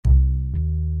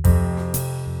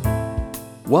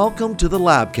Welcome to the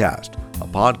Labcast, a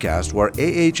podcast where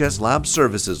AHS Lab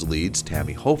Services leads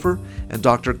Tammy Hofer and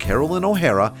Dr. Carolyn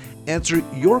O'Hara answer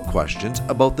your questions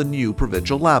about the new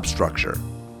provincial lab structure.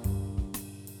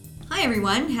 Hi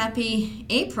everyone, happy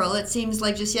April. It seems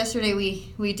like just yesterday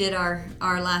we did our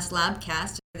last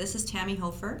Labcast. This is Tammy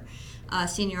Hofer,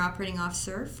 Senior Operating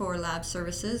Officer for Lab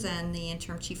Services and the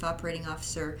Interim Chief Operating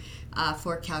Officer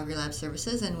for Calgary Lab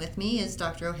Services. And with me is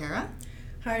Dr. O'Hara.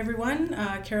 Hi everyone,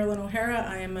 Carolyn O'Hara.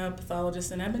 I am a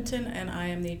pathologist in Edmonton and I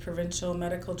am the Provincial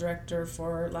Medical Director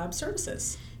for Lab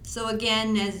Services. So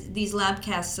again, as these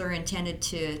Labcasts are intended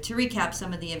to recap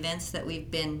some of the events that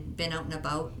we've been out and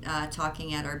about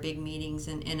talking at our big meetings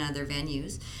and other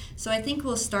venues. So I think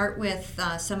we'll start with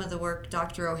some of the work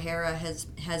Dr. O'Hara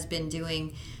has been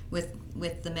doing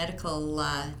with the medical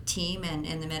team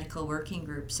and the medical working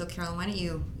group. So Carolyn, why don't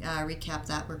you recap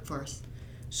that work for us?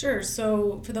 Sure.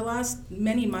 So for the last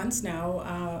many months now,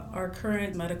 our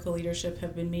current medical leadership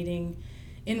have been meeting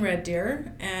in Red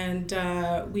Deer, and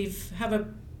we have a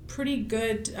pretty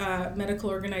good medical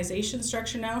organization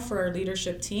structure now for our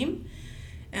leadership team.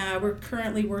 We're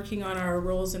currently working on our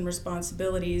roles and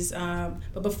responsibilities,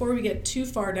 but before we get too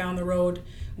far down the road,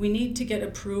 we need to get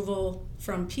approval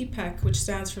from PPEC, which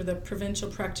stands for the Provincial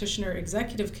Practitioner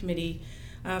Executive Committee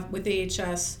with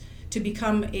AHS, to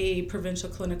become a provincial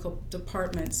clinical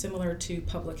department similar to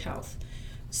public health.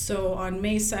 So on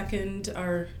May 2nd,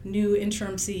 our new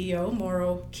interim CEO,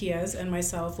 Mauro Chiez, and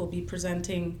myself will be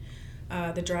presenting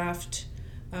the draft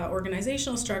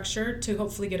organizational structure to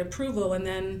hopefully get approval, and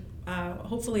then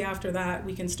hopefully after that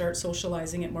we can start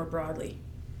socializing it more broadly.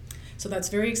 So that's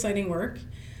very exciting work,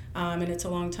 and it's a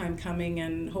long time coming,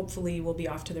 and hopefully we'll be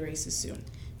off to the races soon.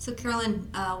 So Carolyn,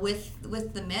 with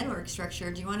the MedOrg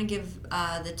structure, do you want to give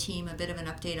the team a bit of an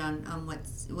update on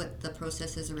what the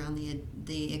process is around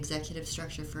the executive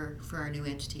structure for our new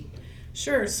entity?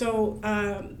 Sure. So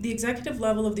the executive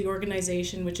level of the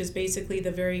organization, which is basically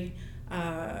the very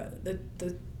the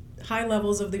high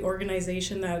levels of the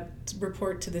organization that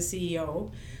report to the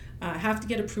CEO, have to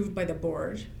get approved by the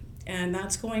board. And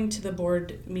that's going to the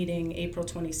board meeting April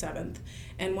 27th.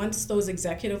 And once those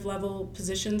executive level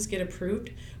positions get approved,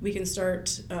 we can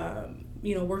start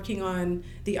working on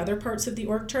the other parts of the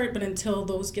org chart. But until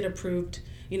those get approved,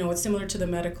 it's similar to the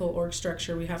medical org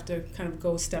structure. We have to kind of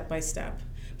go step by step.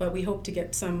 But we hope to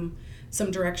get some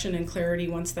direction and clarity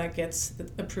once that gets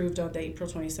approved on the April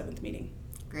 27th meeting.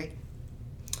 Great.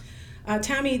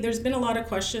 Tammy, there's been a lot of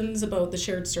questions about the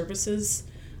shared services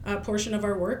portion of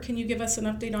our work. Can you give us an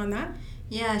update on that?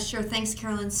 Yeah, sure. Thanks,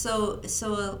 Carolyn. So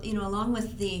along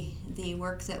with the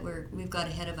work that we've got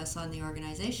ahead of us on the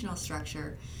organizational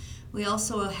structure, we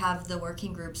also have the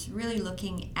working groups really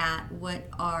looking at what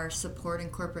our support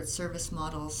and corporate service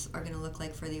models are going to look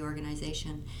like for the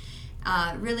organization.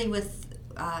 Really with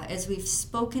as we've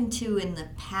spoken to in the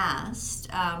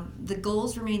past, the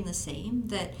goals remain the same,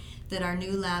 that our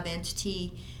new lab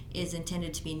entity is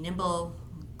intended to be nimble,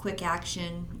 quick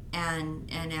action, and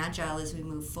agile as we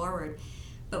move forward.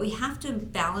 But we have to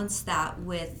balance that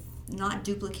with not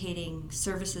duplicating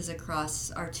services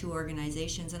across our two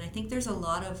organizations. And I think there's a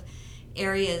lot of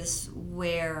areas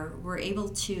where we're able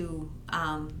to,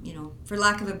 for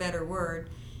lack of a better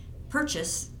word,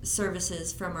 purchase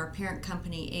services from our parent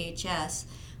company, AHS,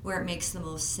 where it makes the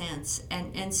most sense.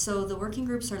 And so the working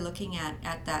groups are looking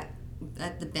at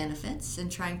the benefits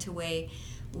and trying to weigh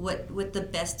what the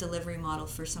best delivery model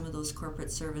for some of those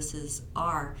corporate services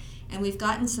are. And we've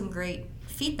gotten some great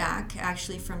feedback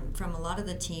actually from a lot of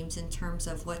the teams in terms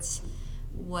of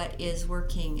what is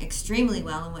working extremely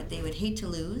well and what they would hate to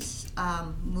lose,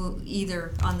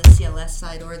 either on the CLS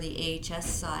side or the AHS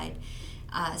side.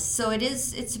 So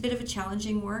it's a bit of a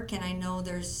challenging work, and I know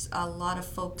there's a lot of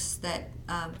folks that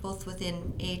both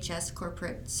within AHS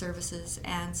corporate services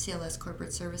and CLS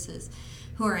corporate services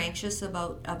who are anxious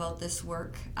about this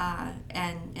work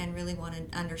and really want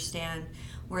to understand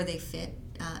where they fit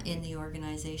in the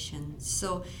organization.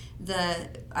 So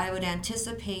I would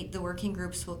anticipate the working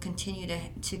groups will continue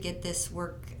to get this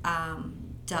work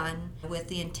done with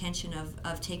the intention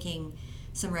of taking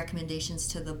some recommendations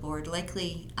to the board,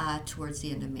 likely towards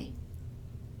the end of May.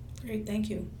 Great, thank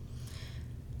you.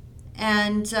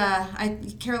 And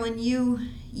Carolyn,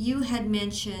 you had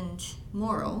mentioned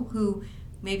Mauro, who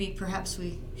maybe perhaps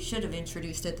we should have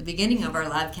introduced at the beginning of our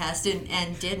Labcast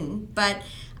and didn't. But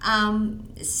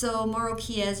so Mauro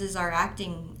Chiez is our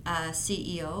acting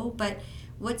CEO. But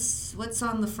what's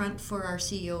on the front for our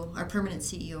CEO, our permanent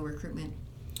CEO recruitment?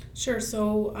 Sure.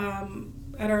 So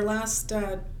at our last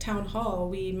town hall,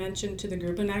 we mentioned to the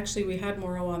group, and actually we had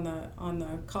Mauro on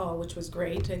the call, which was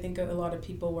great. I think a lot of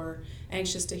people were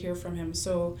anxious to hear from him,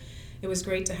 so it was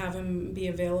great to have him be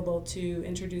available to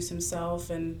introduce himself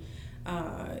and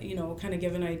kind of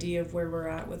give an idea of where we're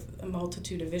at with a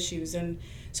multitude of issues. And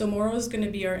so Mauro is going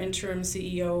to be our interim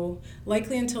CEO,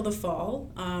 likely until the fall.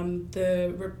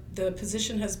 The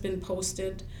position has been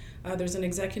posted. There's an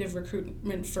executive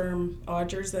recruitment firm,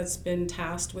 Odgers, that's been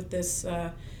tasked with this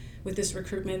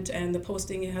recruitment, and the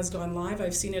posting has gone live.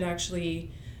 I've seen it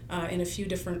actually in a few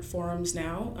different forums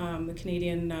now. The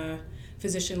Canadian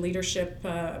Physician Leadership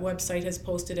website has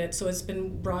posted it, so it's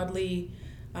been broadly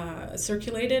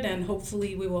circulated, and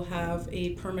hopefully we will have a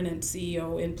permanent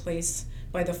CEO in place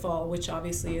by the fall, which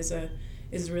obviously is a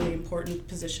really important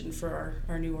position for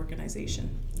our new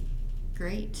organization.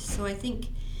 Great. So I think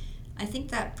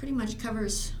that pretty much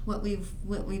covers what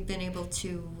we've been able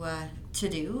to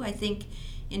do. I think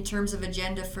in terms of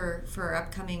agenda for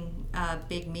upcoming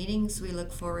big meetings, we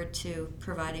look forward to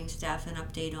providing staff an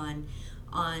update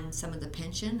on some of the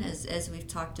pension. As we've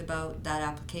talked about, that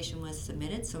application was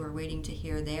submitted, so we're waiting to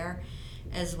hear there,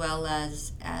 as well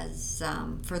as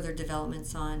further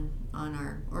developments on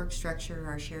our org structure,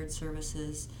 our shared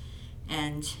services,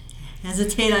 and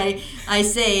hesitate I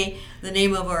say the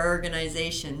name of our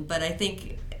organization, but I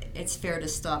think it's fair to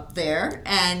stop there,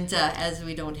 and as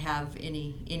we don't have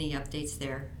any updates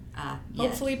there yet.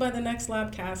 Hopefully by the next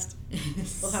Labcast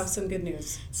we'll have some good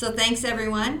news. So thanks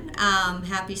everyone,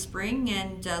 happy spring,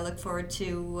 and look forward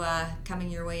to coming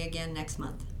your way again next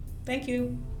month. Thank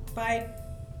you. Bye.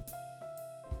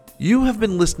 You have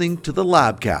been listening to the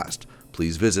Labcast.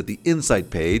 Please visit the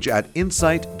Insight page at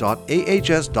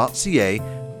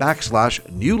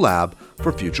insight.ahs.ca/new lab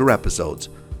for future episodes.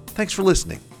 Thanks for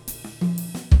listening.